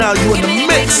now you in the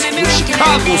mix with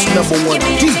Chicago's #1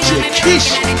 DJ Keish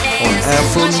on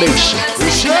Afro Nation.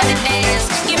 What's up?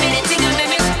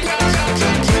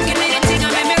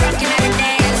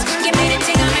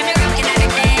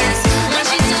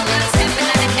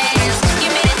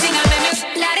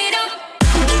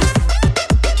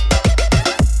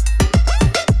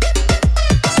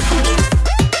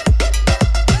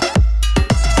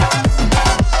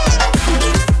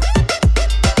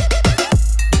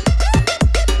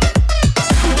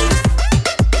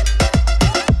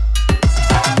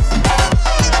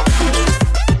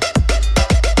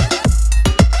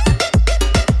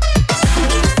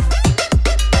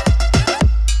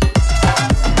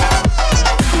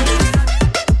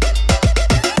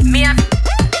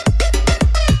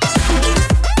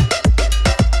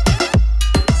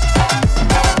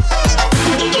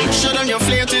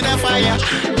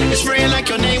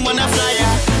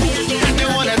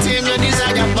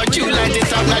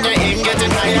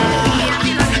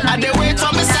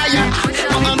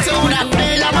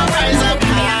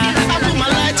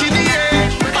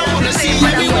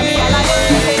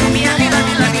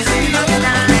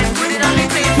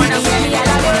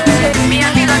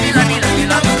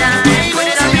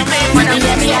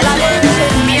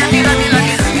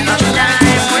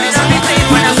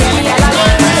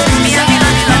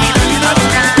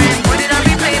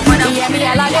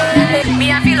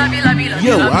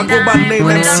 Yo, I go by the name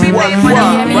MC1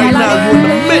 Right now you in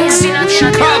the mix with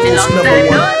Chicago's #1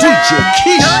 DJ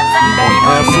Keish on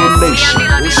Afro Nation.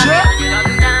 What's up?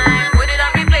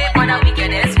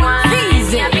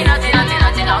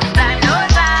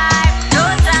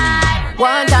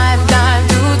 One time,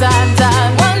 two time,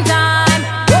 one time,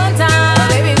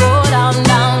 baby go down,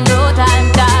 no time,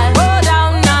 go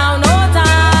down now, no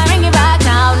time, bring it back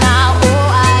now, oh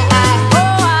I,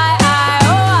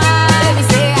 baby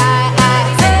say I,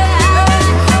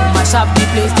 mash up the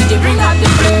place, DJ bring out the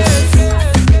place.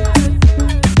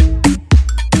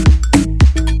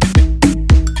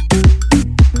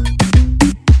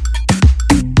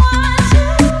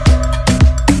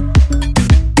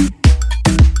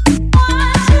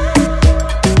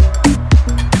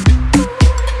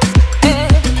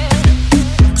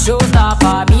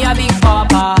 Showstopper, me a big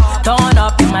papa. Turn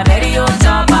up in my very own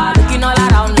chopper. Looking all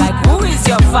around like, who is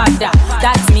your father?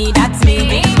 That's me,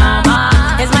 big mama.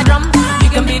 Here's my drum, you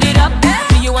can beat it up.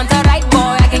 Do you want a ride,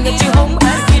 boy? I can get you home.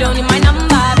 You don't need my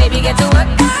number, baby, get to work.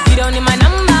 You don't need my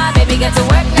number, baby, get to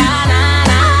work. Nah, nah,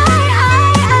 nah.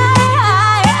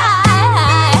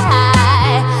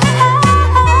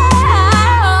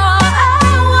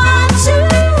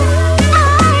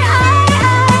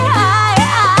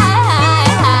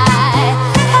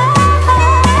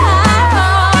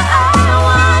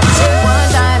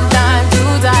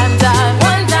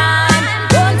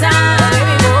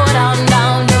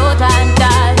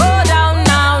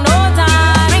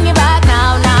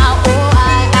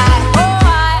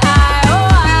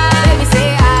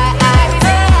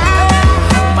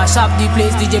 Up the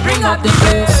place, DJ bring up the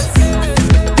place.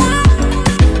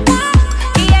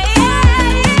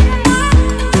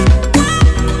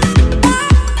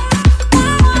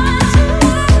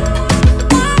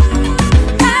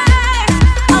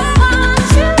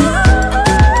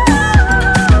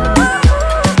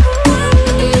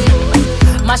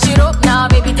 Mash it up now,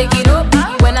 baby, take it up.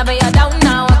 Whenever you're down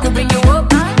now, I could bring you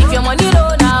up. If your money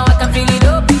low now, I can fill it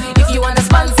up. If you want a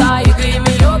sponsor, you can hit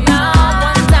me up now.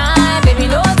 One time, baby,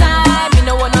 no time. Me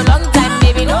no want no long time,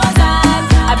 baby, no time.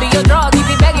 I be your drug if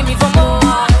you begging me for more.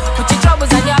 Put your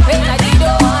troubles and your pain like you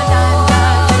do.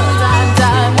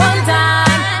 One time,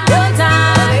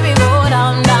 baby, go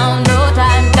down, no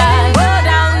time, go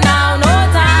down now, no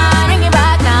time. Bring it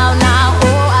back now,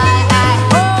 oh I,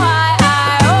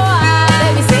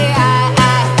 baby say I,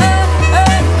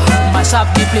 mash up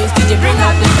the place, DJ bring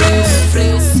up the place.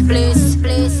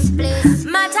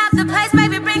 Mash up the place,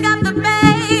 baby, bring up the bass.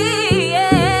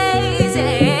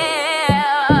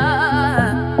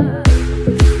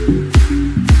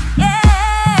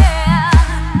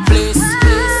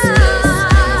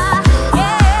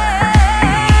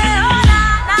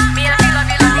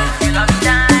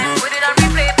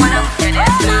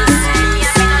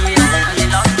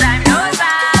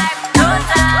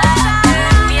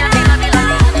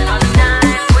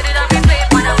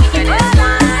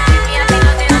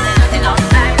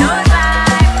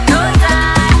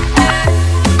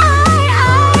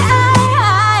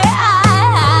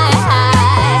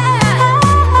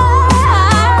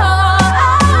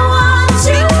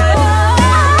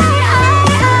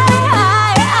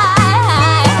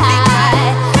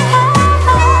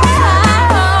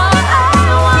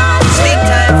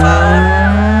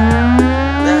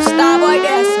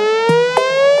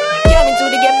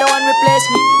 replace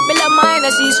me. Me love mine, I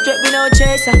see straight, me no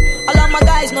chaser. All of my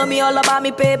guys know me all about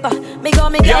me paper. Me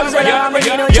got me girls that are me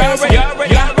no chaser.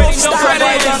 Star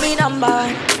boy got me number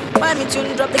one. When me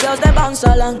tune drop, the girls they bounce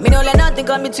along. Me no let nothing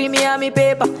come between me and me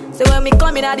paper. So when me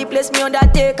come in at the place, me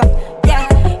undertaker. Yeah,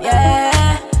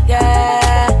 yeah,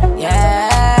 yeah,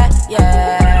 yeah,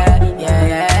 yeah,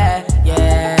 yeah,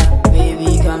 yeah.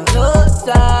 Baby, come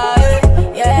closer.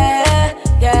 Yeah,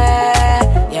 yeah,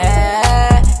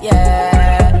 yeah,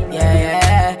 yeah,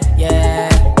 yeah, yeah.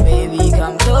 Baby,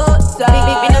 come closer.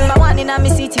 Me number one in my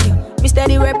city, yo. Me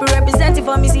steady representing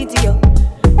for me city, yo.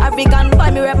 African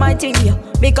boy, me rep my thing, yo.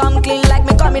 Me come clean like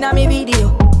me coming on me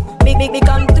video. Me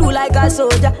come through like a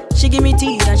soldier. She give me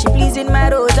teeth and she pleasing my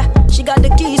rosa. She got the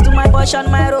keys to my Porsche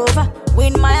and my Rover. We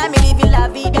in Miami living la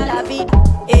vida, la vida.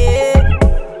 Yeah,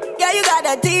 yeah, you got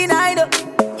the teen, I know.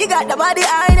 You got the body,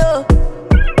 I know.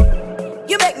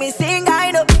 You make me sing,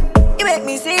 I know. You make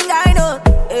me sing, I know.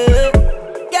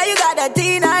 Yeah, you got the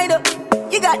teen, I know.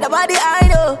 You got the body, I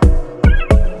know.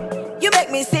 You make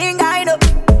me sing, I know.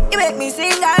 You make me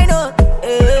sing, I know.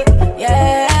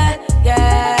 Yeah,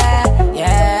 yeah,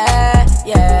 yeah,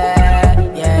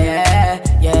 yeah, yeah,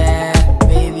 yeah.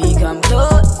 Baby, come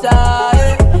closer.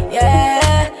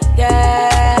 Yeah,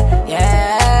 yeah,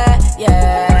 yeah,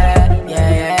 yeah,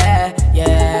 yeah,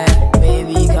 yeah.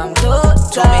 Baby, come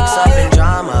closer. To mix up in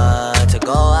drama, to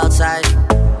go outside.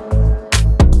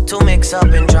 To mix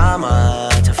up in drama,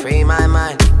 to free my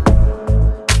mind.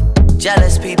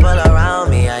 Jealous people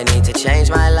around me, I need to change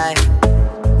my life.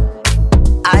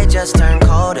 I just turn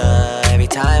colder every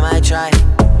time I try.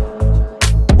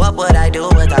 What would I do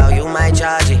without you, my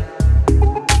Georgie?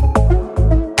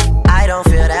 I don't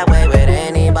feel that way with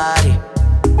anybody.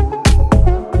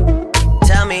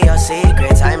 Tell me your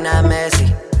secrets, I'm not messy.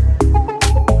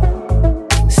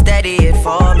 Steady it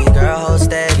for me, girl, hold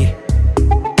steady.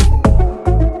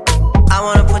 I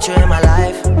wanna put you in my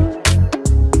life.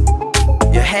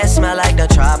 Your hair smell like the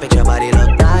tropics, your body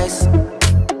look nice.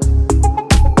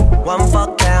 One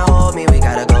fuck can't hold me, we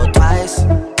gotta go twice.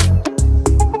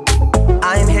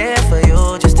 I'm here for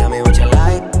you, just tell me what you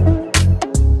like.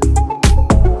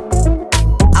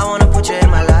 I wanna put you in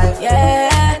my life.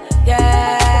 Yeah,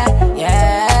 yeah,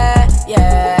 yeah,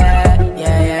 yeah,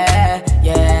 yeah, yeah,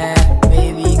 yeah.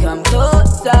 Baby, come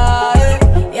closer.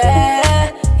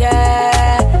 Yeah, yeah,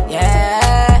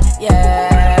 yeah, yeah,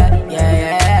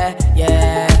 yeah,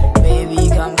 yeah. Baby,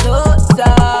 come closer.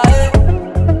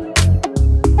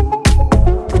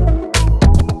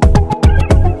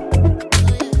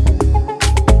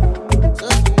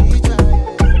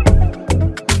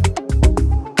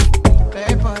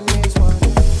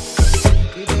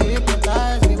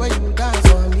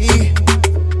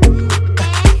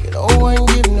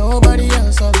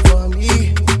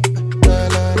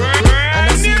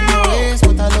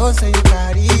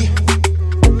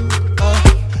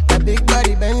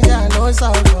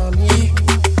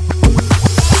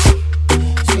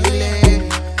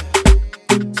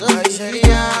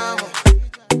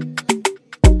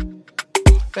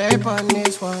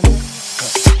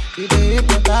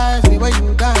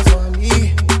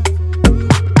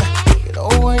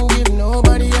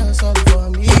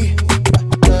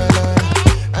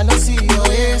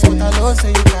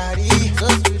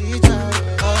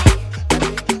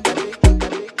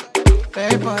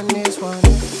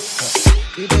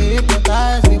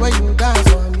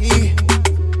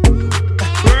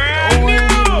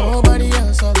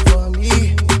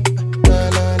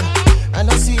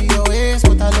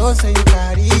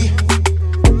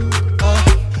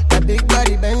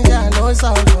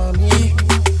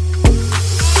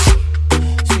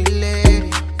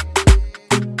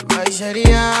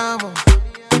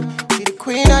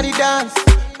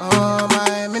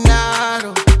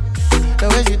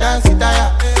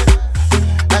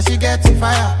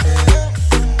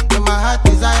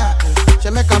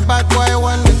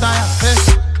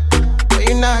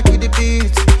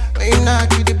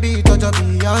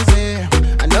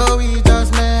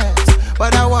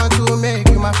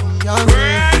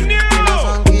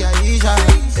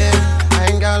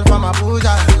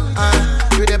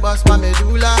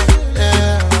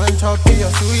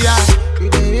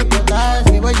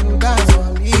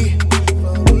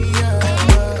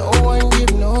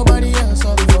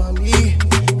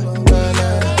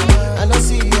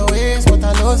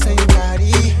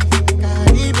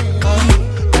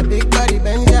 That big body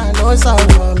bend, yeah, I know it's all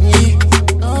for me.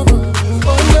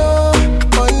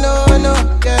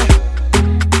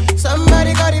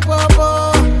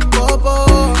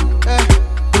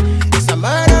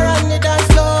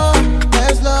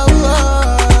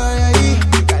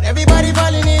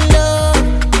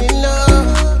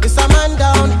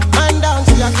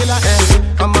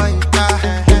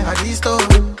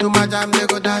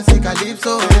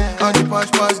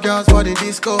 for the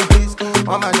disco.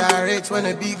 On my direct when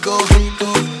the beat go.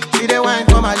 See the wine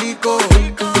for my lico.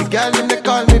 The girl them they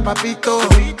call me Papito.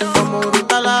 From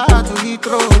Morutala to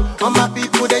Heathrow. All my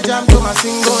people they jam to my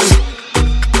single.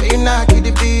 When you knock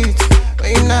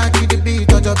the beat,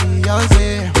 touch your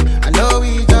Beyonce. I know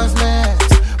we just met,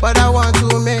 but I want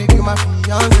to make you my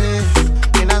fiance.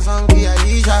 In a song be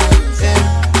Alicia,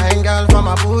 yeah. I ain't girl from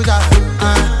Abuja,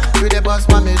 you the boss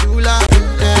my medulla,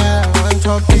 yeah. One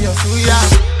chop to your suya.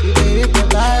 You dey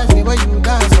hypnotize me, but you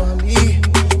dance for me,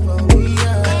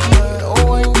 yeah. No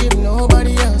one give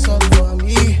nobody else up for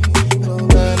me,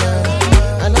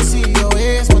 I don't see your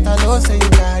waist, but I know say you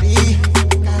carry,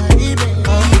 baby.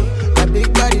 That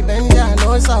big body bend, yeah, I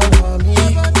know it's all for me.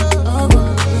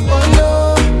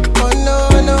 Oh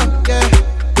no, yeah.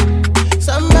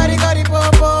 Somebody got it,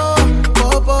 popo,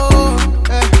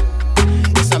 yeah.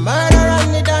 It's a murder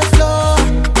on the dance floor,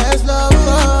 yeah.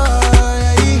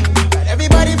 Got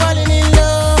everybody falling in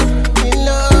love.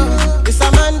 It's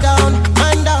a man down,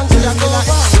 till I feel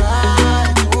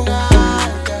alright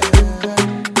tonight, yeah.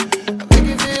 Make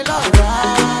you feel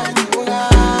alright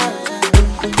tonight,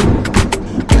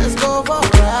 yeah. Let's go for a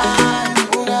ride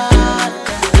tonight,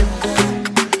 yeah.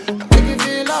 Make you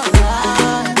feel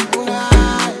alright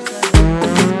tonight,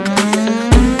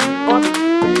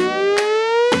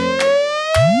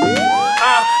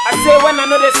 I say when I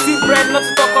know they see bread, not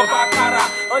to talk about cara.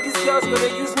 All these girls gonna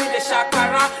use me, the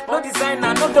shakara. No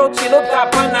designer, no Dolce, no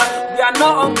Gabbana. We are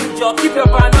not hungry, Joe, keep your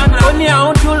banana. Only I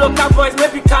own two local boys,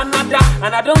 maybe Canada.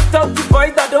 And I don't talk to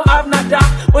boys that don't have nada.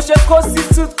 Oshe Kosi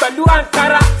suit, Pelu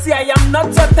Ankara. See, I am not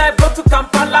your type, go to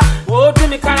Kampala. Oh, do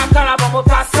me kara, bomo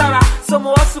kasara. So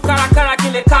mo wasu kara,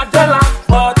 kile $1.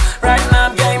 But right now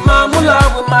I'm getting my mula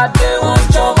with my day one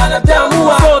job and a damn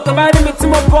mua. So, to buy me to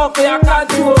my pocket, I can't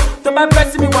do it. To buy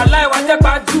best me while I want to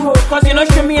do it. Cause you don't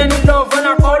show me any love when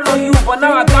I call on you. But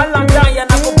now I can't land down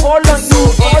and I go call on you.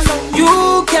 If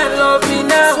you can love me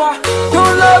now,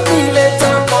 don't love me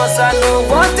later. Cause I don't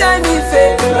want any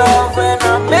fake love when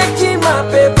I'm making my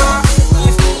paper.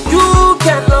 If you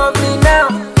can love me now,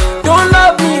 don't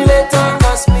love me later.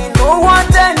 Cause me don't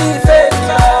want any fake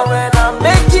love when I'm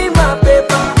making my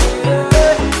paper.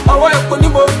 Awa eko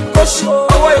nibo, koshi.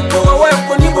 Awa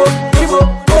eko nibo,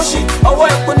 koshi. Awa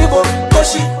eko nibo,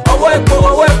 koshi. Awa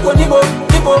eko nibo,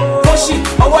 koshi.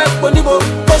 Awa eko nibo,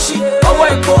 koshi. Awa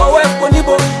eko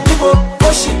nibo,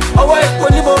 koshi. Awa eko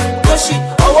nibo, koshi.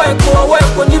 Awa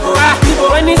eko nibo.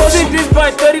 When you see this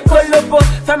boy, Tori Kolobo,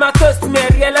 Fama Toast,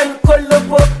 Mary, Ellen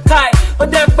Kolobo, Kai,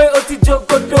 Odepe, Oti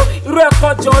Jogodo,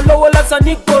 Ireko, John, Lowo,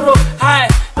 Lasani, Koro, Hi,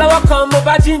 Lawa, come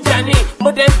over, Jinjani,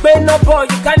 Modembe, no boy,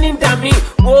 you can hinder me.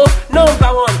 Whoa,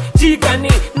 number one,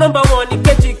 Gigani, number one,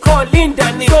 Ikeji, call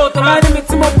Lindani. So, to buy me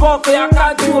to my pocket, I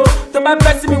can't do it. To buy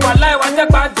best me while I want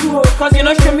to do it. Cause you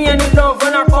don't show me any love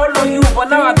when I call on you. But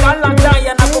now I can't land down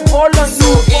and I go call on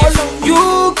you. If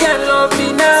you can love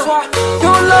me now,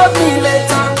 don't love me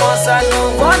later. Cause I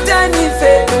don't want any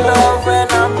fake love when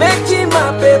I'm making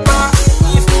my paper.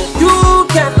 If you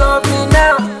can love me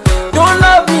now, don't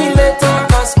love me later.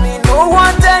 Cause me don't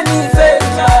want any fake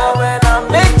love when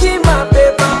I'm making my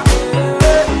paper.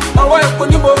 Awa eko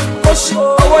nibo, koshi.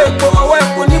 Awa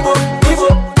eko nibo,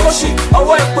 koshi.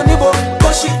 Awa eko nibo,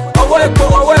 koshi.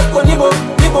 Awa eko nibo,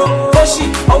 koshi.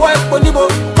 Awa eko nibo,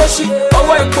 koshi. Awa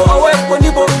eko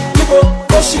nibo,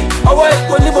 koshi. Awa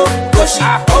eko nibo, koshi.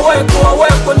 Awa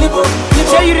eko nibo.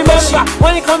 Sure you remember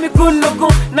when you call me good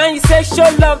look. Now you say show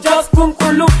love, just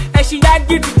kunkulu. And she had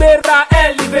give the better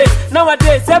elevate.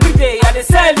 Nowadays, every day I dey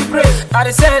celebrate. I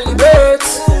dey celebrate.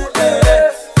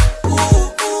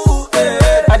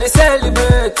 I dey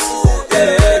celebrate.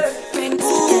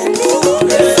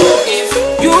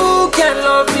 If you can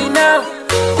love me now,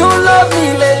 don't love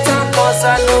me later. Cause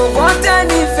I don't want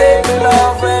any fake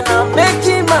love when I'm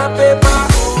making my paper.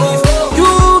 If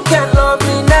you can love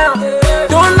me now,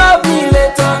 don't love me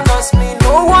later. Cause me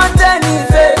don't want any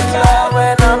fake love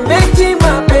when I'm making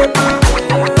my paper.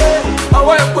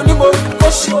 Awa eko nibo,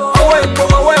 koshi. Awa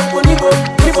eko nibo,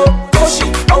 koshi.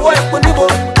 Awa eko nibo,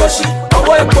 koshi. Awa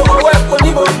eko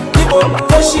nibo,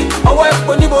 koshi. Awa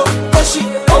eko nibo, koshi.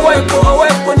 Awa eko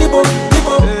nibo,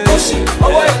 koshi.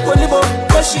 Awa eko nibo,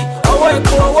 koshi. Awa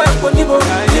eko nibo,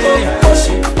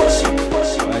 koshi.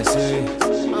 I say,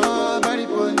 body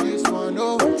on this one,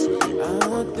 oh.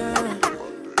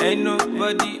 Ain't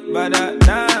nobody but I,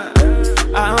 nah.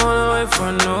 I don't wanna wait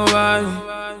for nobody.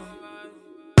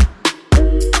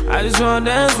 I just wanna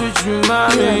dance with you,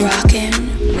 mommy. You're rockin'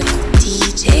 with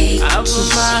DJ I put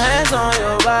my hands on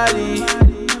your body.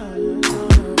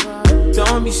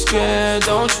 Don't be scared,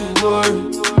 don't you worry.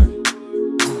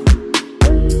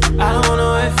 I don't wanna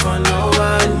wait for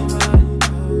nobody.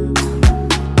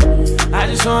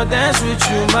 just wanna dance with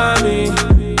you, mommy.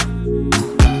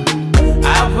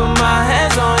 I put my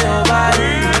hands on your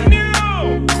body.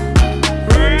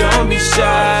 Don't be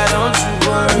shy, don't you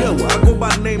worry. Yo, I go by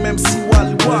the name MC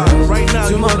Wally Wild. Right now,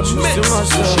 too you much in the juice, mix. too much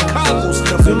sauce. Chicago's Too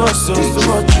number much one sauce, DJ too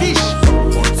much Keish.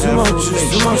 Too much juice,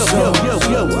 too much sauce.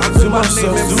 Yo, I go Too by much the name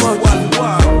sauce, MC too much Wally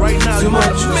Wild. Right now, too you much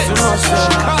in the juice, mix. too much sauce.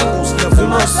 Chicago's Too number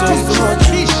much one sauce, too DJ much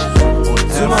Keish.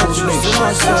 Too much juice, too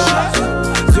much sauce.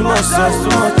 Too much sauce, too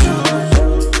much juice.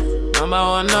 Number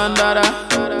one, none dada.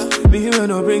 Me here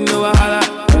no bring no wahala.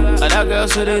 Other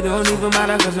girls so they don't even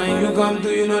matter. Cause when you come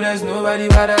through, you know there's nobody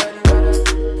better.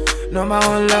 Number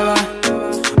one lover.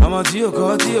 I'm a Tio,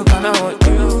 can I what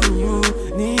you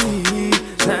need?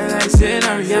 Something like saying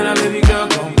Ariana, baby girl,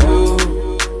 come go.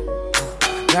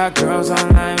 Got girls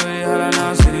online with it, holla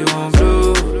now, say they won't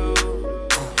blow.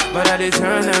 But I did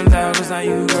turn them down, cause now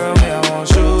you, girl, me, I won't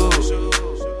show.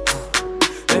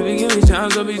 Baby, give me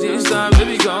chance, don't be this time,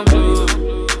 baby, come close.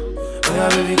 Oh yeah,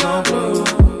 baby, come close.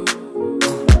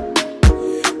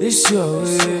 This your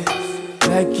way,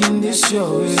 like in this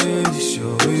your way,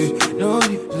 no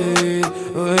be play.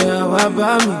 Oh yeah, why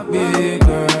buy me big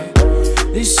girl?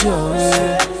 This your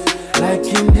way, like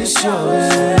in this your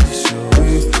way,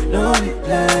 no be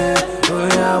play. Oh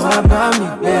yeah, why buy me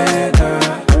big girl?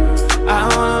 I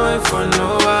don't wanna wait for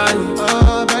nobody.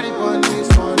 Very fun, this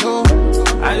one, no.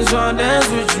 I just wanna dance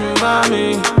with you,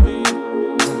 mommy.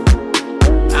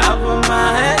 I put my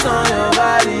hands on your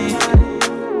body.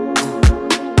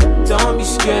 Don't be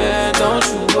scared, don't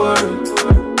you worry.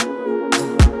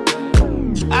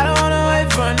 I don't wanna wait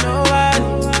for nobody.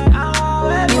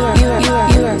 You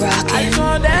are rocking. I just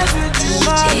wanna dance with you,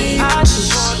 mommy. I just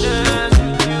wanna dance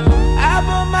with you. I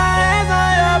put my hands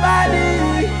on your body.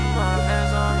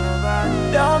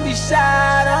 Don't be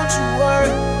shy, don't you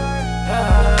worry.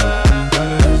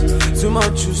 Too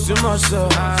much juice, too much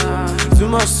sauce. Too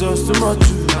much sauce, too much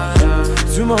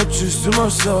juice. Too much juice, too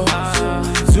much sauce.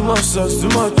 Too much sauce, too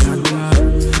much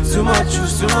juice. Too much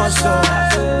juice, too much sauce.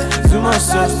 Too much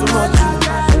sauce, too much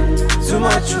juice. Too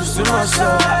much juice, too much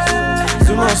sauce.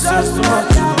 Too much sauce, too much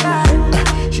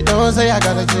juice. She don't say I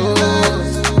gotta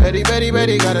choose. Very,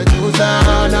 gotta choose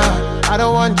now. I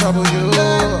don't want trouble, you.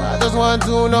 I just want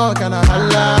to know, can I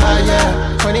holla,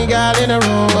 yeah. 20 gal in a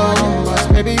room,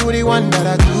 but maybe you the one that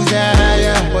I choose,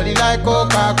 yeah. Body like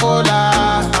Coca-Cola.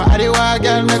 I do I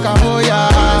get make a hoe, yeah.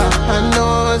 I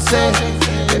know, say,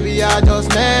 baby, I just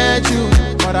met you,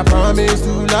 but I promise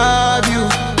to love you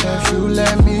if you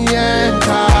let me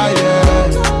enter,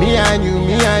 yeah. Me and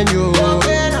you.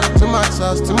 Too much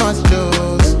sauce, too much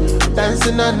juice.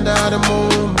 Dancing under the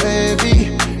moon,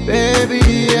 baby,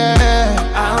 yeah.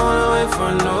 I don't wanna wait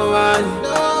for nobody.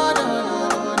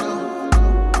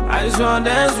 I just wanna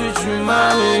dance with you,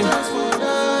 mommy.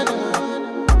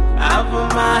 I put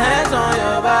my hands on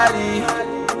your body.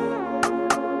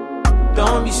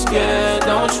 Don't be scared,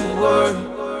 don't you worry.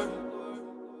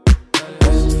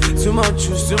 Too much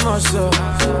juice, too much sauce.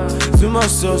 Too much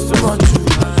sauce, too much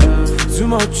juice. Too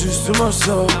much juice, too much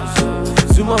sauce.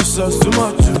 Too much sauce, too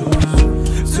much juice.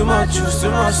 Too much juice, too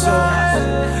much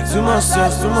sauce. Too much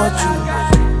sauce, too much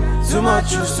juice. Too much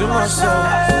juice, too much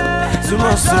sauce. Too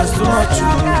much sauce, too much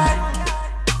juice.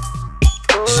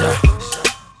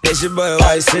 It's your boy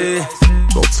YC.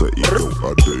 Don't say ego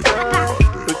a day.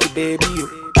 Ricky baby,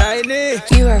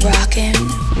 You are rocking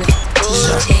with DJ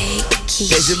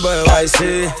Keish. it's your boy YC.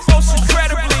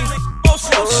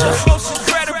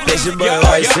 It's your boy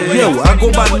YC. Yo, I go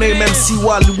by the name MC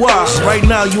Wally Wild. Right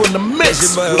now, you in the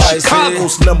mix with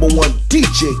Chicago's number one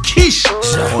DJ Keish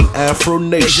on Afro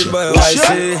Nation.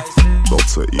 Don't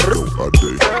say ego a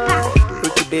day.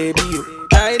 Ricky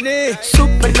baby,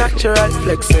 supernatural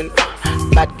flexing.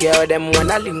 Bad girl, them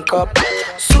wanna link up.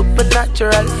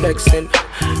 Supernatural flexing.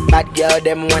 Bad girl,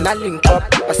 them wanna link up.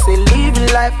 I say living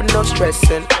life and no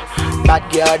stressing. Bad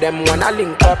girl, them wanna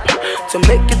link up to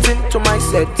make it into my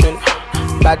setting.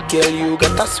 Bad girl, you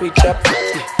gotta switch up.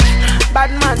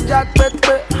 Bad man Jack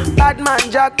Pepe, bad man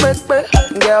Jack Pepe.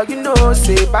 Girl, you know,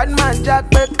 say bad man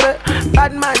Jack Pepe,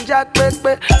 bad man Jack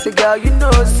Pepe. Say girl, you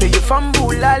know, say you from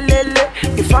Bula Lele,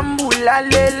 you from Bula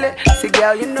Lele. Say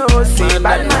girl, you know, say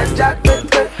bad man Jack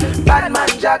Pepe, bad man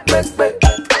Jack Pepe.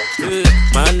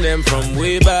 Man, them from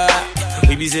way back.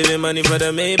 We be saving money for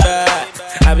the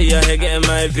Maybach. I be out here getting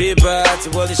my paper.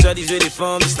 To all the shorties ready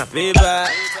for me, it's not payback.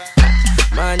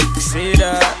 Man, you can say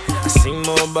that. I sing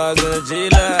more bars than a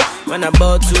jailer. When I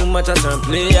bought too much, I turn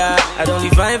player. I don't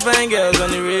leave fine girls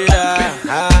on the radar.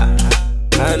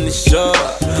 And it's sure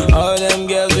all them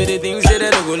girls with the things say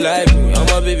that they go like me. Oh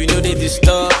my baby, know they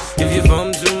disturb. If you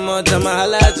from too much, I'ma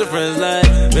holla at your friends like,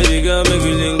 baby girl, make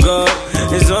me link up.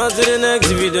 It's on to the next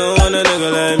if you don't want a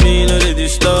nigga like me, no they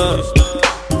disturb.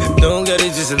 Don't get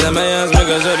it just let my hands make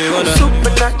us all they wanna.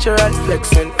 Supernatural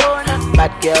flexing.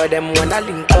 Bad girl, them wanna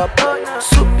link up.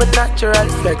 Supernatural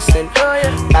flexing.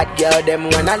 Bad girl, them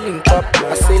wanna link up.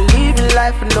 I say living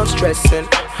life with no stressing.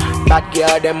 Bad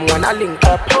girl, them wanna link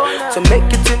up. To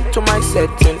make it into my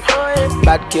setting.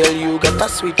 Bad girl, you gotta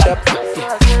switch up.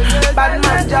 Bad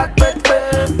man Jack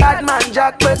Pepe, bad man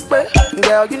Jack Pepe.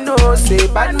 Girl, you know, say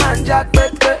bad man Jack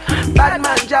Pepe, bad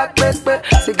man Jack Pepe.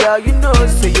 Say girl, you know,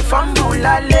 say you from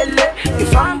Bula Lele, you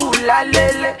from Bula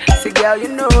Lele. Say girl, you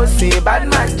know, say bad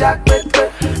man Jack Pepe,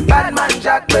 bad man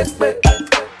Jack Pepe.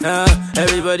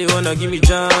 Everybody wanna give me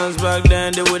chance. Back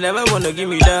then they would never wanna give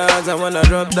me dance. I wanna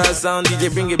drop that sound, DJ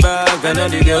bring it back. I know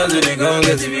the girls they gon'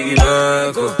 get to bring it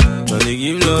back. Oh, when they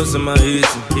give love, some I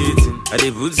hating. I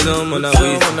they put some on a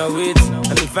wait.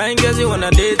 And the fine girls they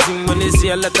wanna dating. When they see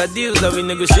a lot of deals that we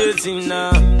negotiating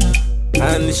now.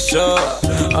 And it's sure,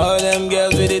 all them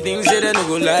girls with the things say they no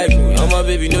go like me. Oh my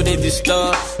baby, no they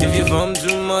disturb. If you from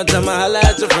too much, I'ma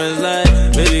highlight your friends like.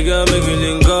 Baby girl, make me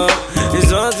link up.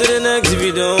 It's on to the next if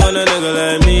you don't want a nigga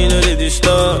like me, no they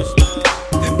disturb.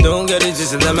 Don't get it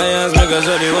just let my hands make us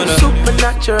all they wanna.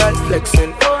 Supernatural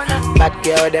flexing. Bad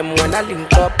girl, them wanna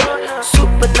link up.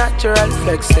 Supernatural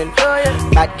flexing.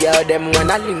 Bad girl, them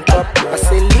wanna link up. I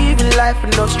say living life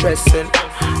with no stressing.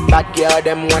 Bad girl,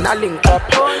 them wanna link up.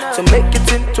 To make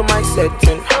it into my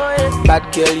setting. Bad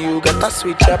girl, you gotta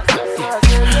switch up.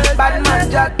 Bad man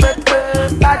Jack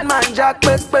Pepe, bad man Jack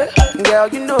Pepe. Girl,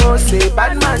 you know, say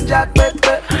bad man Jack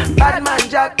Pepe, bad man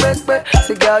Jack Pepe.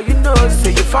 Say girl, you know,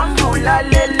 say you from Bula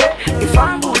Lele, you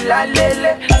from Bula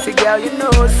Lele. Say girl, you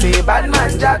know, say bad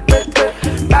man Jack Pepe,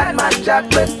 bad man Jack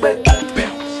Pepe.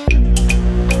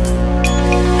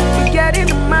 We getting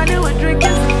the money, we're drinking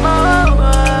some more.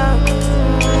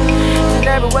 And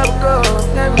everywhere we go,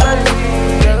 everybody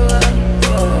see you.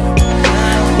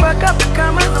 Fuck up the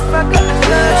comments, fuck up the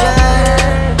love.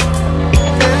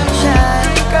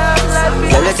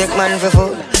 Girl, you take man for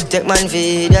food, take man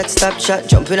for that stop chat.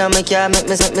 Jumping on my car, make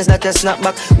me snap a snap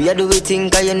back. We a do we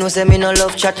think, cause you know say me no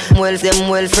love chat. Well, them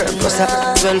well firm, plus a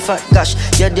well fat. Gosh,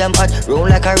 you're damn hot, roll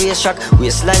like a race track.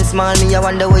 Waistline small, me I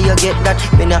wonder where you get that.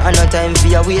 Me not have no time for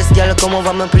your waist, girl, come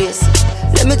over my place.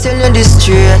 Let me tell you this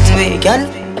straight, we can,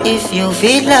 if you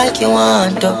feel like you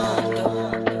want to.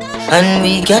 And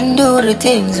we can do the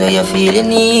things where you feel you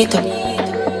need to.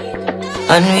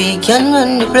 And we can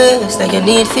run the place like you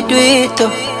need to do it to.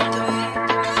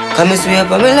 Come and sweep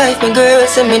on my life, my girl,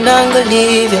 say me not gonna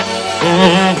leave you.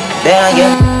 There I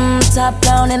get top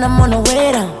down and I'm on the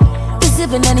way down. We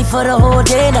sipping any for the whole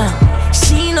day now.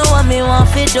 She know what me want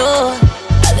for do.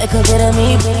 I like a bit of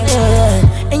me, baby.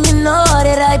 And you know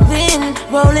that I've been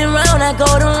rolling round, I go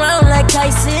around like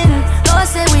Tyson. No, I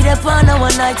say we the fun of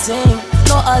one night team.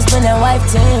 No husband and wife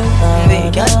team.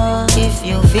 We can, if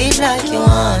you feel like you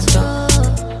want to.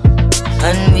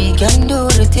 And we can do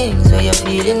the things where you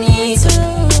feel you need to.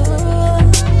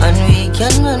 And we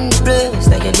can run the place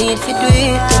like you need to do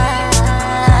it to.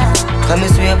 Come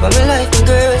and sweep on my life, my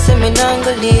girl, say me not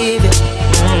gonna leave you.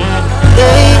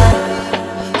 Yeah.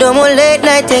 No more late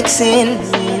night texting.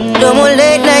 No more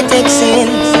late night texting.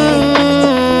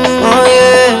 Oh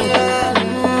yeah.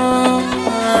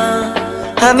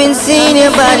 I've been seeing your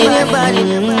body, and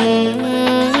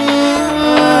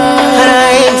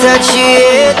I ain't touch you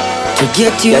yet. To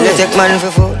get you, yeah, take man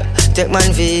for food, take man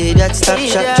for that stop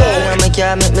shot. Jumping on my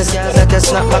car, make me snap like a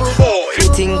snap back. You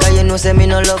think you know, say me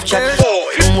no love chat.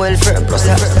 I'm well firm, plus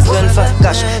a well fat.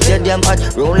 Gosh, you're damn hot,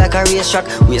 roll like a race track.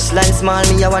 Waistline small,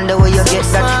 me I wonder where you get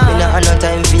that. Me not have no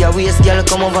time for your waist, girl,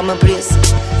 come over my place.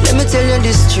 Let me tell you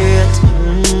this straight.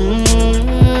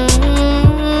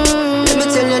 Let me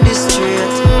tell you this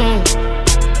straight.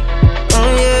 Oh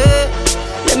yeah.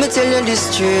 Let me tell you this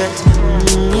straight.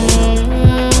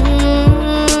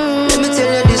 Let me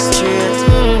tell you this straight.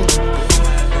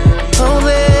 Oh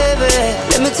baby,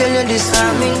 let me tell you this.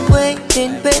 I've been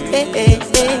waiting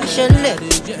patiently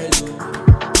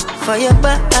for your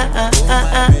body,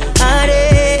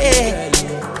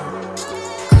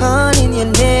 calling your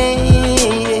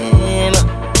name.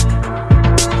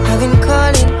 I've been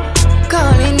calling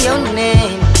your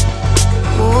name.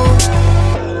 Ooh,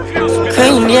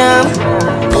 cranium.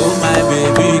 Oh my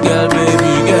baby girl,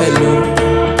 oh.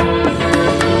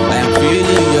 I am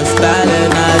feeling your style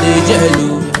and I dey jello.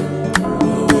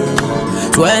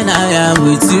 When I am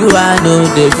with you, I know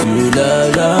they feel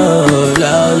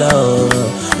love,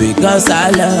 because I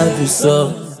love you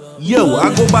so. Yo,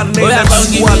 I go by name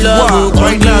MC Walwa.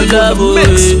 Right now you're in the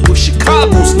mix with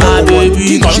Chicago's number one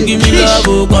DJ Come give me love,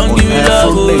 come give me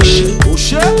love, oh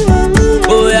shit.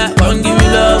 oh yeah, come give me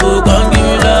love, come give me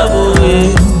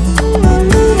Come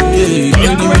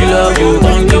give me love, oh,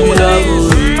 come give me love, oh.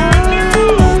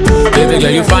 Baby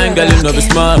girl, you fine, girl, you know be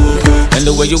smart. And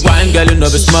the way you whine, girl, you know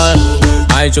be smart.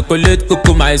 My chocolate,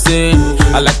 cuckoo, my sin.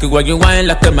 I like it when you whine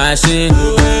like a machine.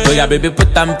 Oh yeah, baby,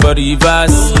 put them for the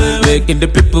reverse, making the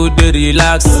people they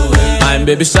relax. I'm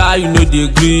baby shy, you know the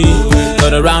degree.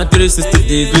 Turn around 360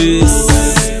 degrees.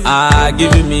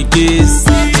 Giving me kiss,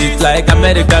 sweet like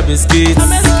American biscuits.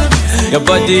 Your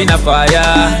body in a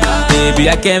fire, baby,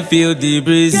 I can feel the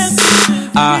breeze.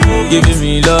 Giving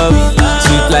me love,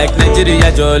 sweet like Nigeria,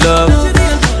 your love.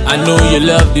 I know you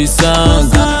love this song,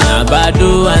 now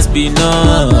Bado and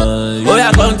Spinall. Oh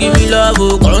yeah, come give me love,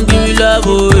 oh, come give me love,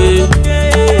 oh, eh.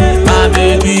 My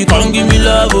baby, come give me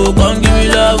love, oh, come give me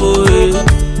love, oh, eh.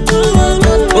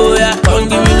 Oh yeah, come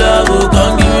give me love, oh,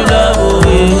 come give me love, oh,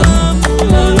 eh.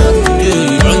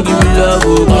 Yeah, come give me love,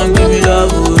 oh, come give me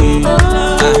love, oh, eh.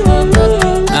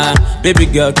 Baby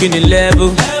girl, can you level?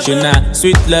 She not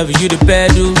sweet love, you the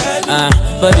pedal.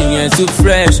 Body ain't too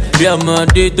fresh. Real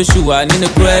Monday to show I need a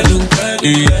cradle.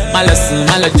 My lesson,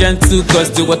 my gentle.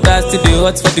 Cause the water still the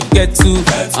hot for the get to.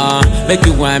 Make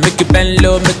it wine, make it bend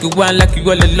low. Make it wine like you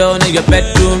all alone in your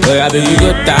bedroom. Oh yeah, baby, go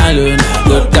down low.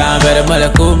 Go down, better mother,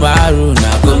 go maroon.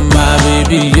 Now go my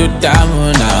baby, you down.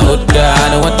 Now hold down,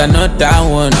 I don't want another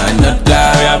one. I not lie.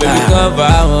 Oh yeah, baby, cover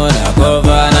one. I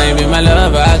cover. Now you be my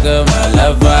lover, girl, my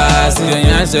lover. See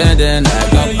you answer, then I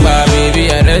come by, baby,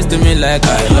 arrest me like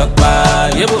I lock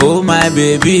by. Oh my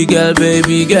baby girl,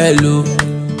 oh.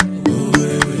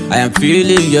 I am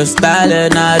feeling your style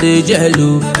and I the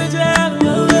jello.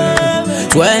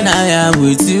 When I am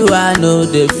with you, I know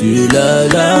they feel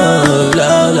love,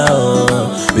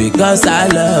 because I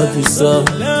love you so.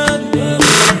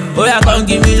 Oh yeah, come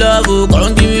give me love, oh,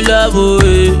 come give me love, oh,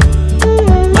 eh.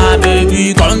 My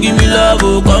baby, come give me love,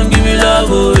 oh, come give me love,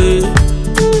 oh, eh.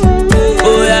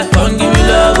 Oh yeah, come give me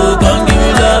love, oh, come give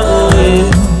me love, oh, eh.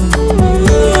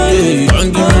 Yeah,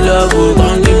 come give me love, oh,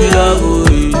 come give me love, oh,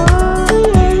 eh.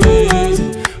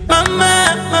 Mama,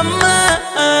 mama,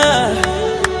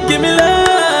 give me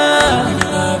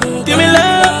love, give me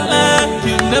love,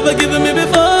 you never given me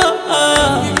before.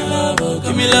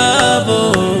 Give me love,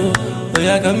 oh, oh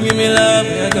yeah, come give me love,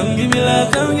 yeah, come give me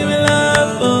love, come give me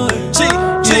love, oh.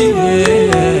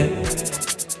 Yeah.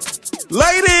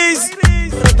 Ladies,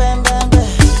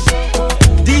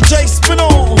 DJ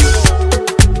Spinall,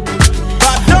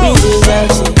 Bado,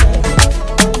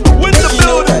 with the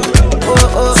building,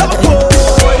 top boy,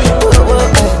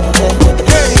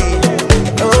 hey,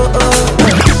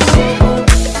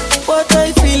 What I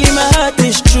feel in my heart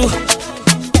is true.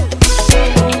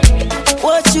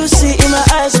 What you see in my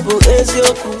eyes, boo, is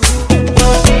your cool.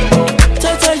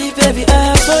 Totally, baby, I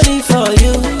have fallen for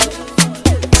you.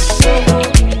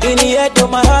 In the head of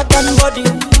my heart and body,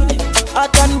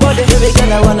 baby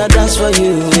girl, I wanna dance for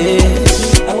you,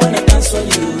 yeah. I wanna dance for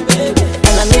you, baby.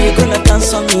 And I know you're gonna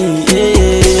dance on me,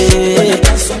 yeah.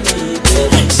 Dance on me,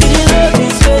 baby. See, the love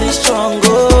is very strong,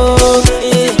 oh,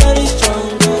 yeah, very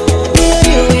strong, oh. Me and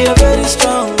you, we are very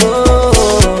strong, oh.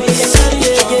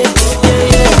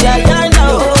 Diana,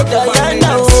 oh,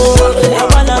 Diana, oh. I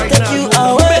wanna take you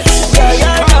away,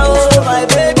 Diana, oh, my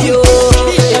baby, oh.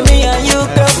 Yeah, me and you,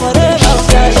 girl, forever,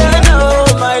 Diana, oh,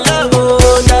 my love, oh.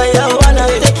 Diana, wanna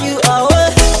take you away,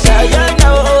 Diana,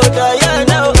 oh,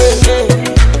 Diana, oh,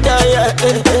 Diana,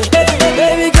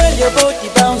 baby girl, your body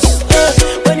bounce,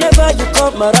 whenever you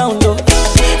come around, oh.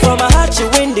 From my heart, you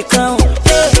win the crown,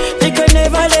 they can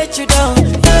never let you down.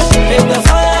 Make the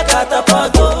fire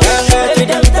catapult, oh. Baby,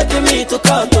 them taking me to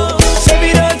court, oh. Say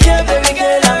we don't care, baby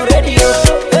girl, I'm ready, oh.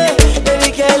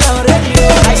 Baby girl, I'm ready,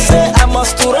 oh. I say I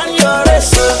must to run your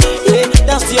race, oh. Yeah,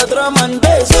 dance to your drum and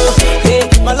bass, oh. Yeah,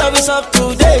 my love is up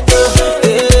to date, oh.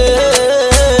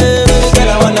 Yeah, baby girl,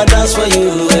 I wanna dance for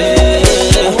you,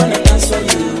 yeah. I wanna dance for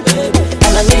you, baby.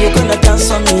 And I know you're gonna dance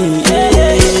for me,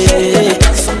 yeah.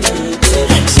 Dance for me,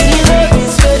 baby. See, the love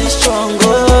is very strong, oh.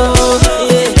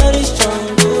 Yeah, very strong,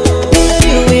 oh. Me and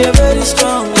you, we are very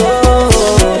strong, oh.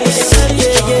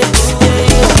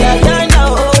 Diana,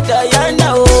 oh, Diana,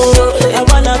 oh. I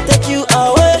wanna take you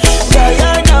away,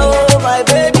 Diana, oh, my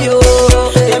baby, oh.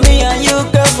 Yeah, me and you,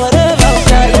 girl, forever,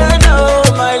 Diana, oh,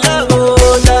 my love,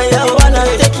 oh. Diana, wanna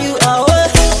take you away,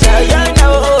 Diana,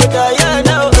 oh,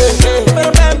 Diana, oh,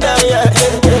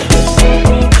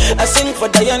 I sing for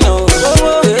Diana, oh,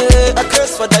 I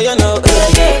curse for Diana, oh,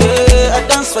 I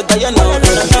dance for Diana, oh,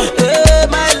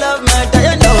 my love, my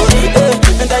Diana, oh,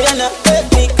 Diana,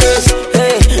 make me curse,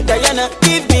 Diana,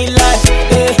 give me life,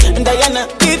 Diana,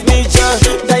 give me joy,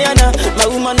 Diana, my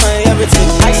woman, my everything.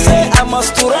 I say I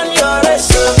must to run your race,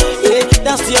 oh,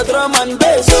 dance to your drum and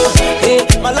bass, oh,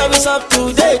 my love is up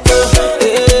to date, oh.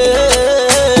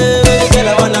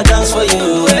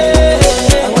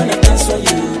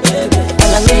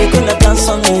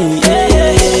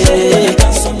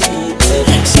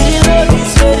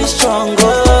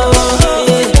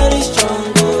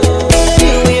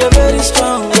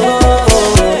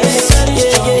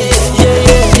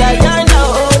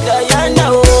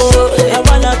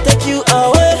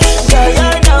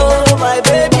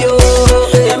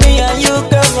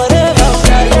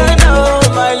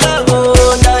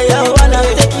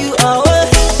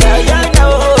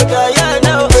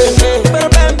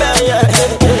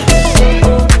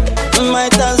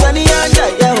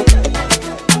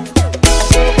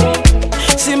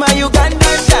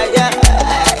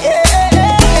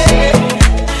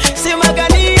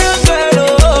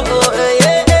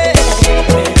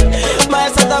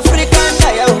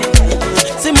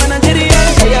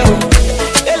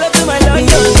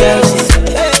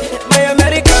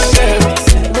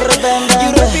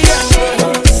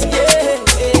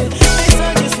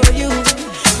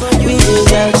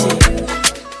 without you.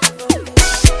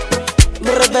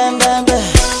 Brr bam bam bam.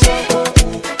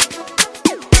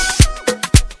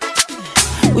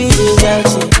 We without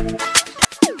you.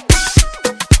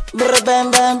 Brr bam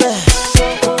bam bam.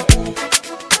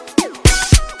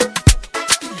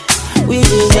 We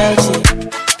without you.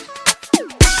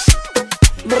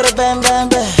 Brr bam bam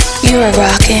bam. You are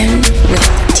rocking with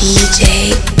DJ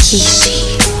Kishi.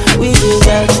 We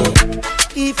without you.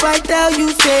 If I tell you,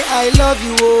 say I love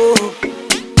you, oh.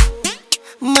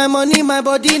 My money, my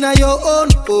body, now your own,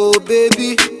 oh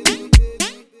baby.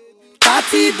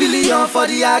 30 billion for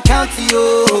the account,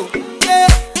 yo. Yeah.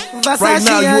 Right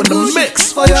now you in the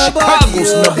mix for Chicago's body,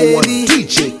 number one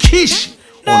DJ Kishi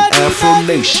on Afro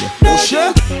Nation. Oh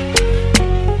shit.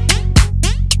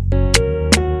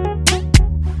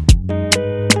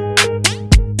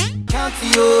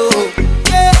 Yo,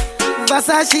 yeah.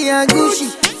 Versace and Gucci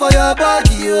for your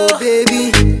body, oh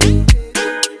baby.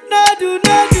 No do,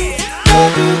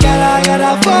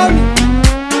 gotta for me.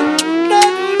 No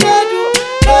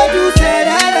do, say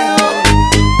that, oh.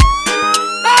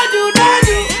 No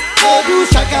do,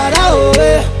 shakara, oh,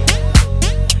 eh.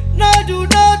 No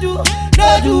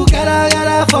do,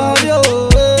 gotta for me, oh,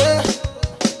 eh.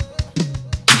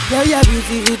 Yeah, yeah,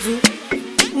 beautiful too.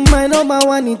 My number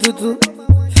one in tutu.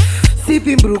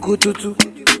 Sipping bruku tutu.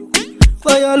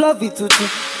 For your love it tutu.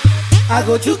 I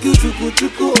go chuku.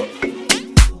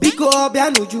 Biko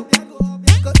obianuju.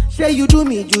 Say you do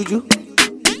me juju.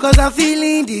 Cause I'm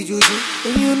feeling the juju.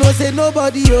 And you know say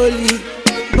nobody holy.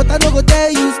 But I don't go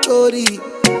tell you story.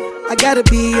 I gotta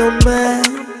be your man.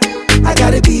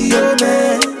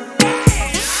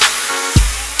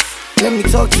 Let me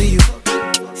talk to you.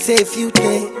 Say a few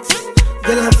things.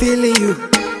 Girl, I'm feeling you.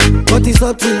 But it's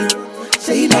up to you.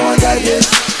 Say you know I got this.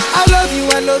 I love you.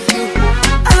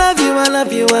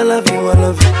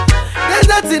 There's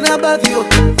nothing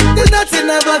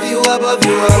above you. Above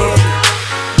you.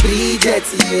 Bridget,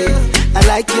 yeah. I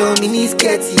like your mini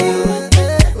skirt, yeah.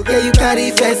 Okay, you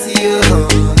carry fancy, yeah.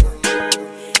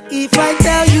 If I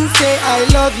tell you, say I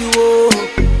love you, oh.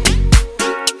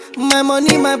 My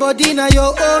money, my body, now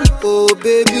your own, oh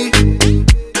baby.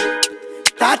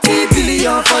 30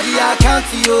 billion for the account,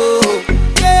 yo.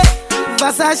 Yeah.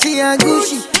 Versace and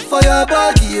Gucci for your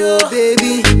body, oh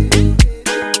baby.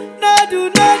 No do,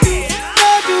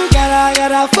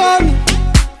 gotta for me.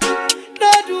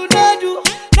 No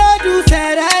do,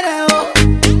 say that, oh.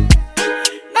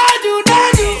 No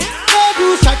do,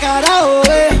 shakara, oh,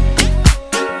 eh.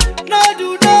 No do,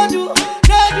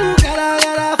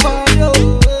 gotta for me, oh.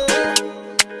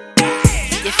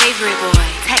 Your favorite boy,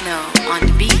 Techno, on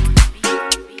the beat.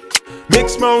 Mix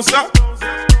monster.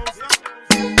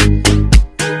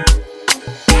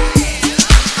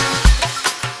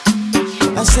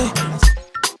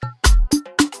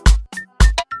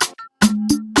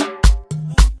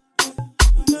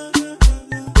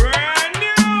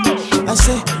 I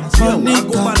say,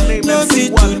 Monica, no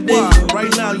fit today.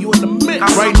 Right now you in the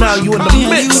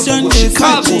mix with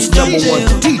Chicago's number one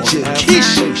DJ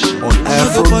Kishi on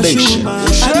Afro Nation. I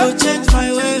go change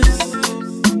my ways.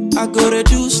 I go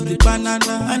reduce the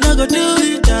banana. I no go do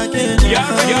it again. You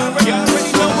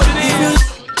already know what it is.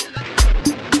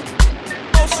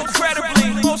 Most incredibly.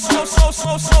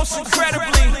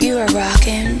 You are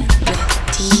rocking with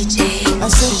DJ I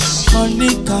said,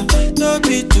 Monica, no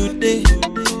be today.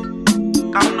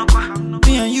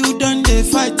 Me and you done the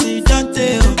fight, don't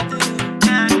tell.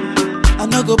 I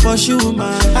no go pursue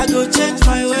man. I go change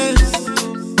my ways.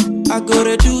 I go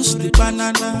reduce the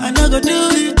banana. I no go do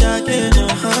it again.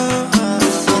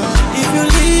 If you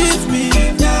leave me,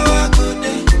 now I go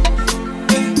there.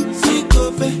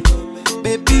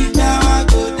 Baby, now I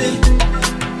go there.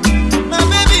 My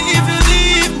baby, if you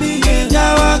leave me,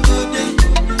 now I go there.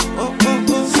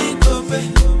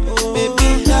 Baby,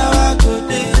 now I go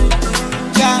there.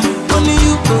 Yeah, only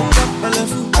you go chop my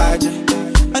food.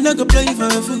 I no go play for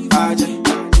a food.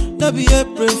 No be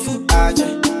April fool.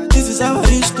 This is how I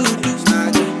used to do.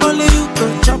 Only you go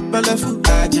chop my food.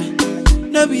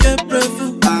 No be April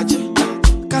fool.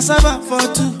 Cassava for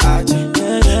two.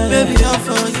 Baby, all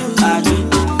for you.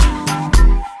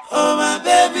 Oh my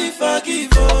baby, forgive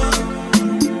oh.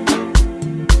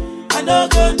 I no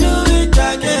go do it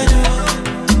again.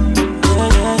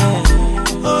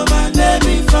 Oh my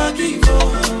baby, forgive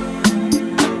oh.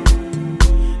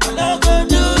 I no go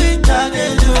do it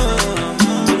again.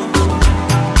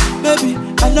 Baby,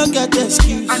 I no get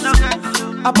excuse. I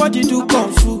body do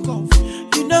kung fu.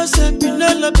 You know, say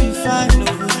Pinelo be fine.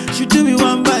 She do me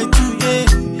 1 by 2,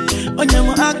 yeah. On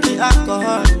your acting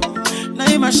alcohol. Now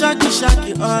you my shaky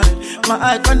all. My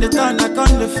eye on the turn, I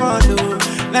on the follow.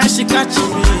 Now she catching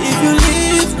me. If you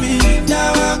leave me, now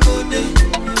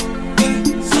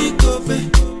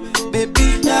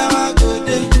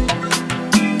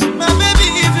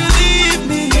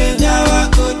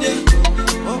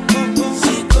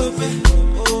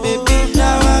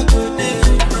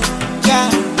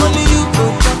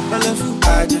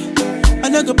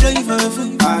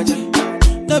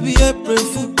no be April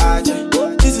Fool.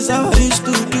 This is how I used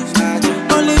to do.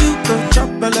 Only you can chop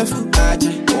belly food.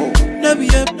 No be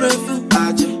April Fool.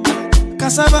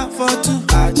 Cassava for two.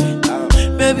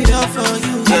 Baby, all for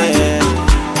you. Yeah,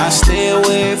 I stay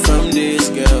away from these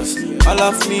girls. All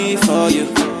of me for you.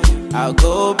 I'll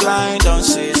go blind on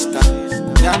sister.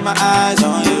 Got my eyes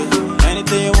on you.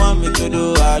 Anything you want me to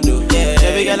do, I'll do. Yeah,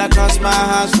 baby girl, I cross my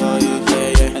heart for you.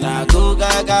 Yeah. And I go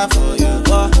gaga for you.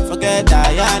 Oh, forget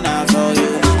Diana for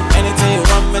you. Anything you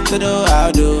want me to do,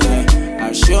 I'll do. Yeah.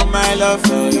 I'll show my love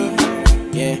for you.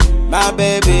 Yeah, my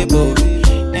baby boo.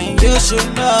 And you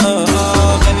should know,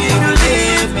 baby, if you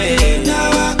leave me,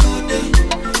 now I go there.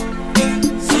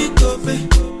 See, go,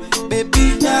 baby,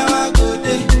 now I go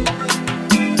there.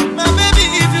 My baby,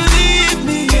 if you leave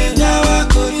me, now I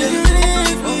go there.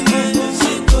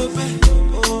 See, go,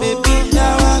 baby,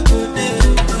 now I go there.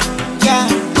 Yeah,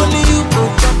 only you go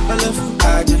chop a love food.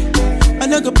 I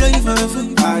no go play for a food.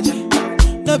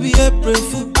 No be April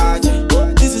Fool.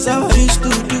 This is how I used to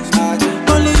do.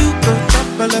 Only you go chop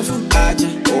a love food.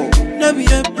 No be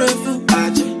April Fool.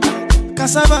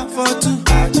 Cassava for two.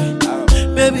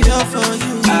 Baby, all for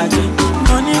you.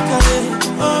 Monica,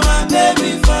 oh my baby,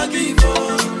 forgive you.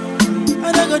 I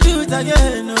don't go do it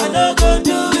again. No. I don't go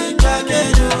do it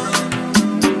again. No.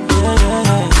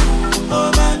 Yeah. Oh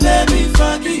my baby,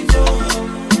 forgive you.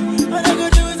 I don't go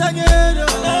do it again. No. I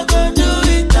don't go do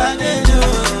it again. No.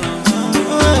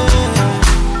 Oh,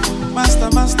 yeah. Master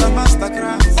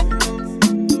class.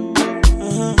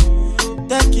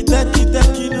 Take it,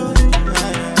 no.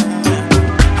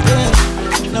 Yeah.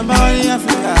 Number one in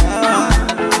Africa.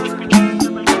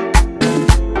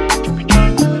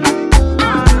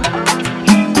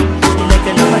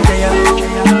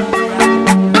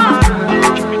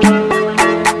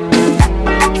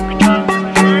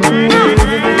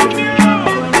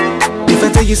 If I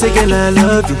tell you, say, girl, I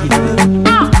love you.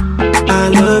 I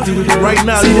love you. Right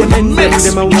now, you're in the mix.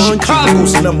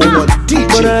 Chicago's #1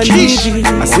 DJ Keish.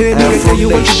 I say, nigga, tell you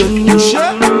what you don't know.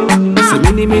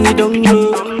 Say, many don't know.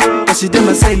 I see them,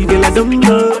 I say, girl, I don't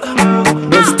know.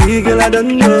 But still, girl, I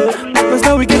don't know. Cause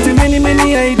now we get to many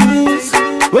ideas.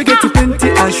 We get to plenty,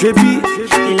 I should be.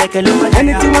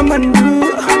 Anything a man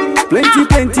do.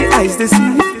 Plenty eyes to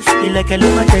see.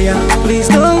 Please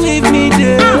don't leave me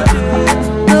there.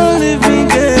 Don't leave me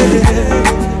there.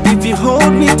 If you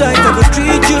hold me tight, I will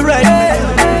treat you right.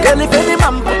 Girl, if any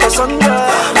man put us under,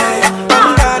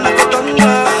 thunder, not a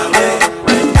thunder.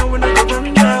 Right now when I go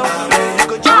run down,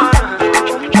 go jump,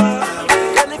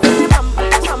 girl, if any man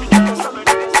put us under.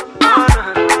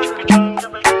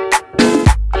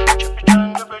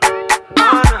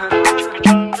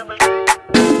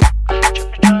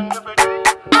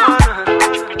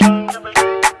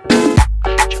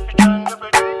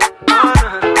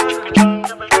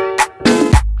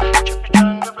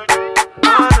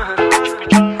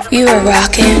 You are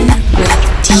rocking with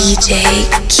DJ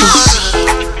Keish.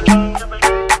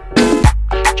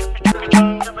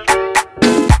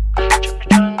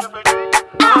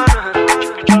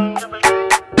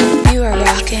 You are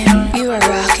rocking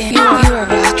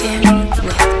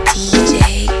with DJ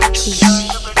Keish.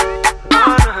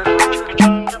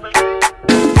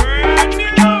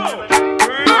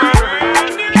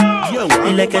 Yo,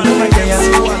 I'm like a right now,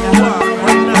 you're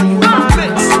in the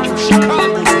mix.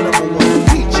 Chicago's #1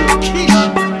 DJ Keish.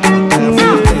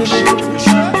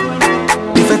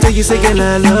 If I tell you, say, girl, I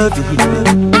love you.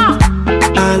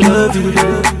 I love you.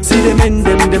 See them and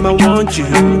them, I want you.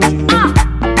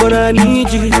 But I need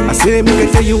you. I say, make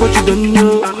I tell you what you don't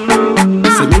know. I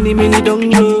say, many don't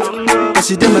know. I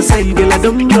see them, I say, girl, I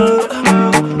don't know.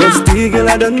 But still, girl,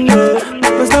 I don't know.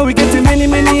 Cause now we get to many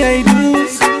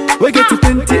ideas. We get to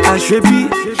plenty, I should be.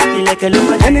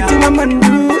 Anything a man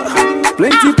do.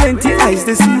 Plenty eyes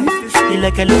to see.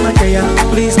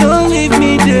 Please don't leave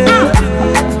me there.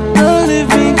 Don't leave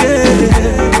me there.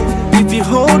 If you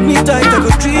hold me tight, I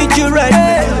could treat you right.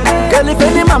 Girl, if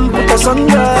any man put us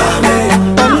under,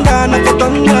 thunder, not a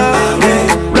thunder.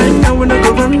 Right now when I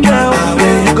go run down,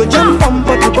 you go jump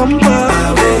bumper to bumper.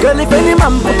 Girl, if any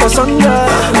man put us under,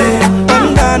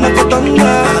 thunder, not a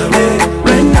thunder.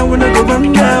 Right now when I go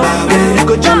run down, you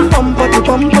go jump bumper to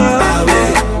bumper.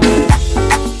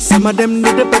 Some of them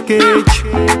need the package.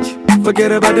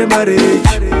 Forget about the marriage.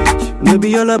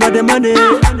 Maybe all about the money.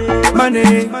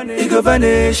 It go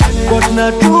vanish. But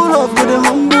not true love to the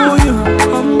humble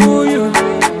you.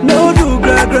 No do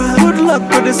gra. Good luck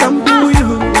to the sample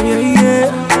you. Yeah.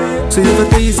 So if I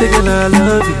tell you, say, girl, I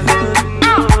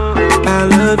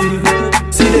love you.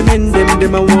 See them and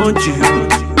them, I want you.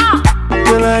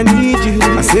 Girl, I need you.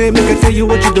 I say, make I tell you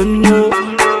what you don't know.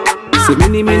 Say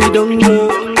many don't know.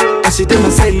 see them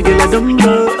and say, girl, I don't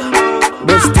know.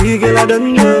 But still, girl, I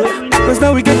don't know. Cause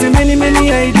now we get to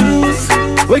many ideas.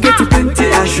 We get to plenty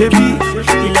ashrebi.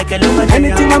 Like a luma.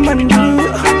 Anything a man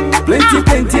do,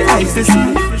 plenty eyes to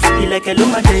see. Like a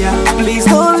luma there. Please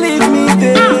don't leave me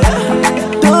there.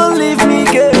 Don't leave me,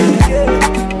 girl.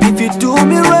 If you do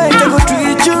me right, I go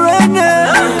treat you right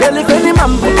now. Girl, if any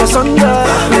man put us under,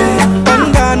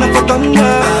 thunder, no for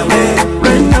thunder.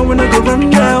 Right now when I go run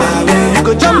down, you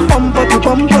go jump bumper to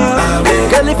bumper.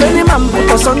 Girl, if any man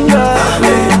put us under,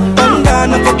 thunder,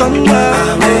 no for thunder.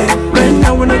 Right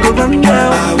now when I go run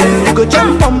down, you go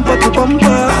jump bumper to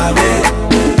bumper.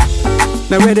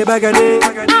 Now where the bag of day,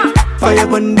 fire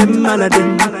burn them all of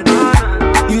them.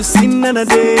 You see none of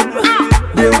them,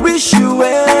 they wish you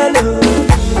well.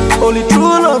 Only true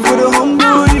love will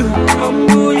humble you.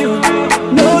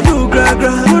 No do gra.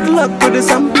 Good luck for the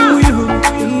sample you.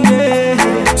 Yeah.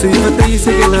 So if I tell you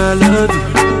say girl I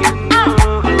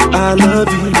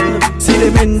love you. See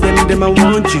them and them I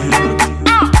want you.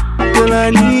 Girl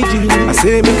I need you. I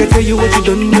say make I tell you what you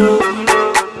don't know.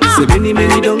 Say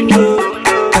many don't know.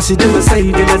 I see them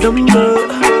aside girl I don't know.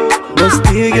 But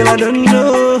still girl I don't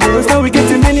know. Cause now we get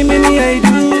to many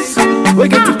ideas. We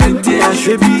get to plenty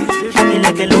ashrebi.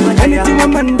 Like a luma. Anything a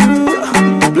man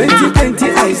do,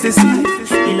 plenty eyes to see.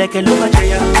 Like a luma.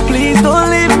 Please don't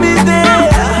leave me there.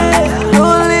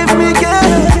 Don't leave me,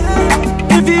 girl.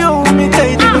 If you hold me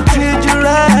tight, I will treat you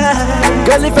right.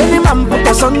 Girl, if any man put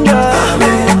us under,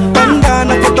 thunder,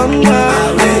 no for thunder.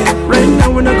 Right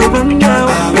now when I go run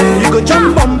down, you go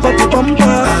jump bumper to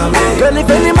bumper. Girl, if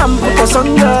any man put us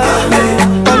under,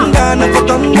 thunder, no for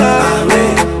thunder.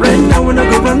 Right now when I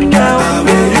go run down,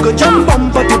 you go jump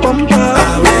bumper to bumper.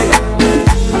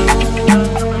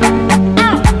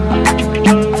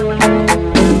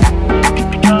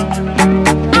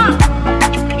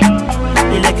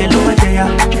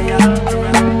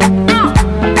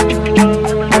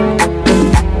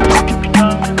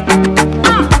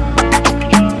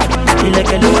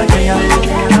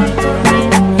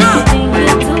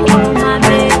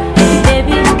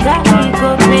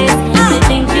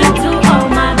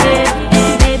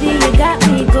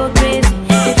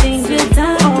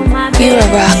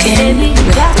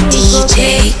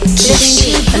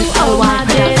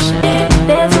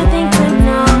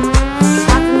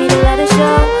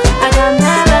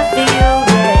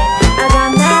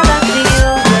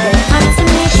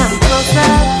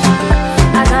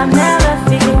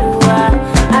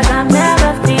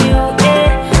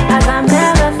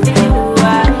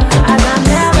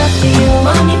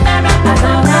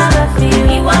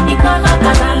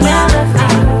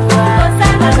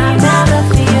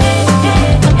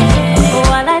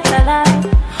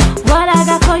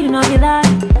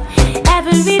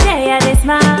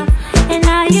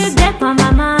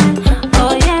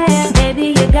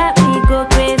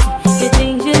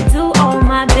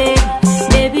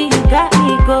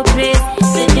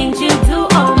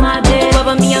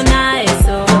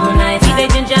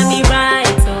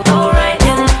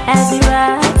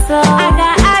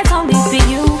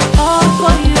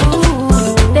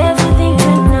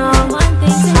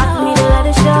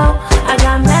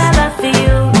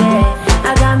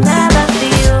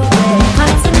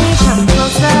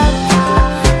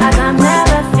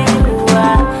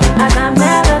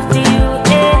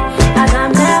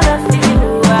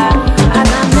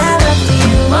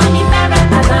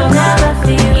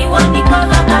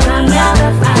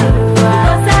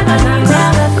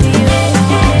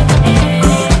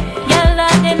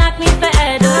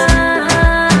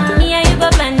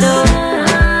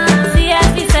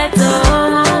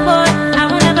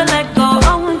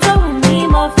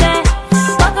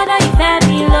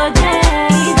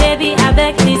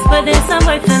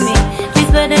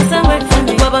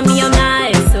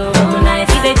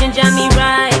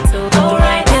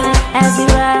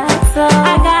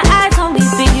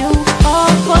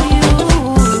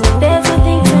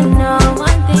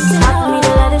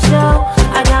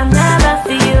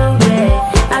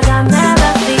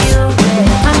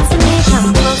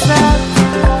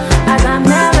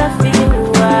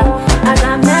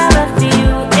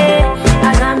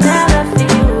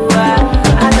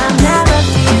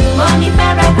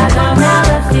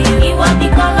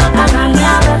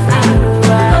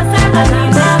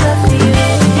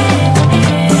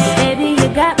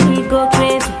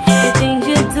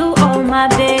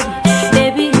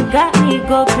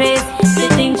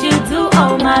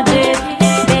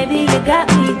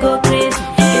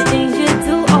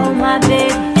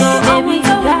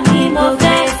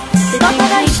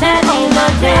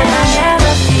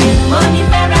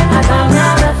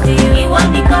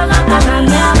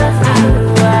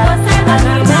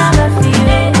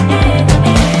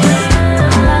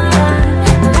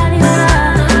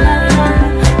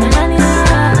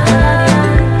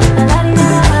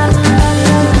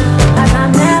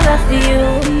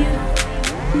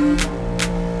 Yo,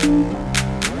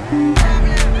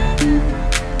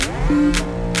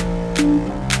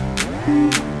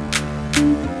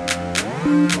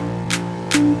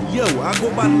 I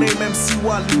go by the name MC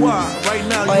Waliwa. Right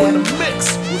now, you're in the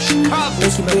mix with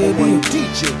Chicago's #1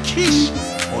 DJ Kishi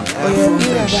on Afro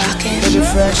Nation. Baby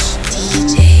fresh,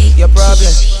 DJ. Your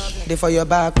problem, they for your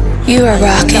back. You are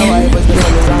rocking with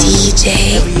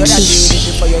DJ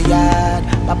Kishi. For your yard,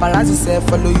 paparazzi say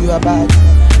follow you about.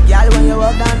 Girl, when you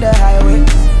walk down the highway,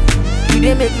 you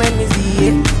dey make men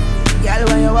easy. Girl,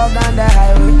 when you walk down the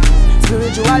highway,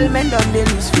 spiritual men don't they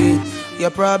lose faith.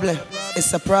 Your problem,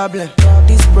 it's a problem.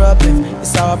 This problem,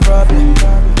 it's our problem.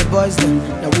 The boys them,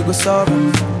 now we go solve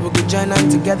them. We go join them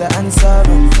together and solve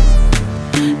them.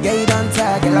 Yeah, you don't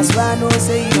tire, girl, that's why I know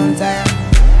say you don't tire.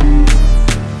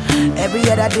 Every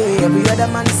other day, every other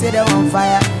man say they're on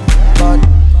fire. But,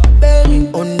 baby,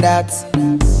 on that,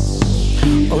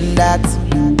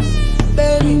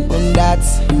 baby, on that.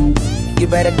 You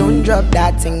better don't drop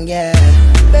that thing, yeah.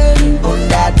 Baby, on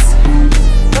that,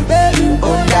 baby,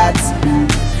 on that.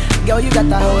 Girl, you got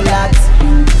a whole lot.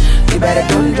 You better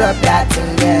don't drop that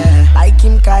thing, yeah. Like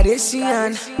Kim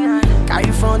Kardashian,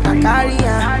 carry front and carry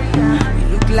on. You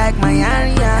look like my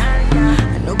area.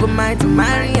 I no go mind to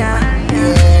marry ya.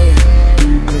 Yeah.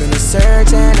 I'm gonna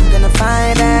search and I'm gonna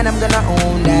find and I'm gonna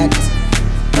own that.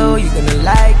 Oh, you're gonna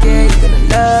like it, you're gonna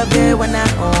love it when I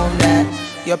own that.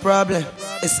 Your problem,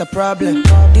 it's a problem.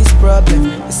 This problem,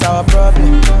 it's our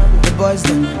problem. The boys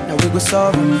them, now we go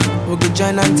solve them. We go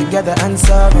join them together and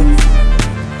solve them.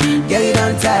 Girl, you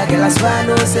don't tire, girl, that's why I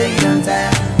know say you don't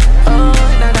tire. Oh,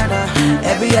 no.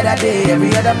 Every other day,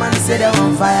 every other man say they're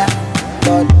on fire.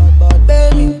 But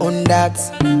baby, on that,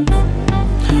 baby,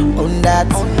 on that.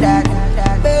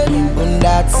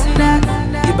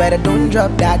 You better don't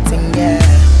drop that thing, yeah.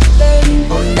 Baby,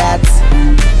 on that,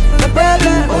 baby,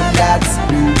 on that.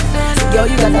 Girl,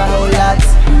 you got a whole lot.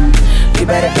 You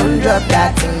better don't drop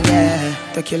that thing, yeah.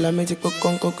 Tequila me take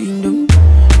con coquino.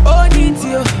 Oh, need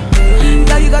you.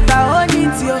 Girl, you got a whole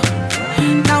need you.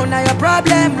 Now your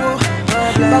problem, oh.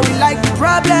 But we like the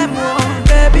problem, oh.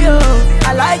 Baby, oh,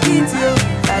 I like it, you.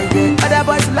 Like it. Other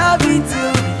boys love it,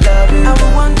 you. And we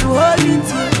want to hold it, you.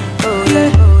 Oh,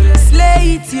 yeah.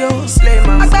 Slay it, you. Slay,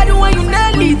 man. I got the one you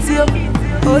nail it, you.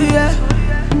 Oh, yeah.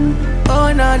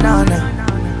 Oh, no.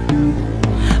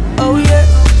 Oh, yeah.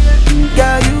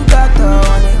 Girl, you got to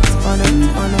on it.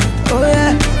 Oh,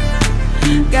 yeah.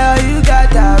 Girl, you got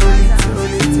to roll it.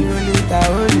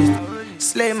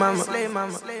 Slay, mama.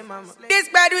 This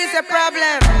bad is a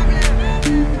problem.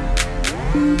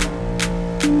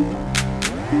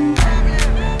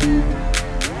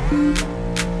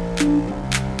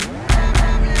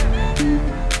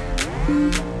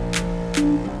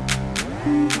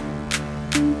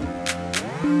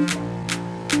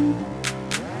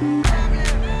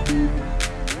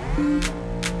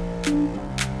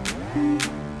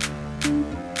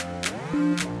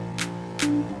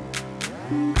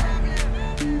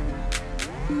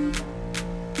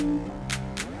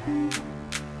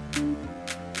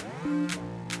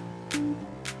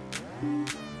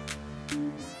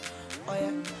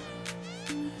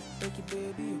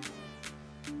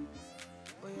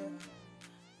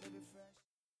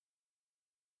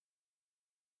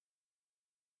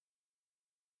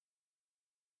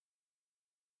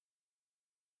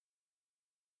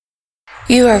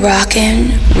 You are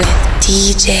rocking with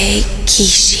DJ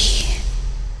Kishi.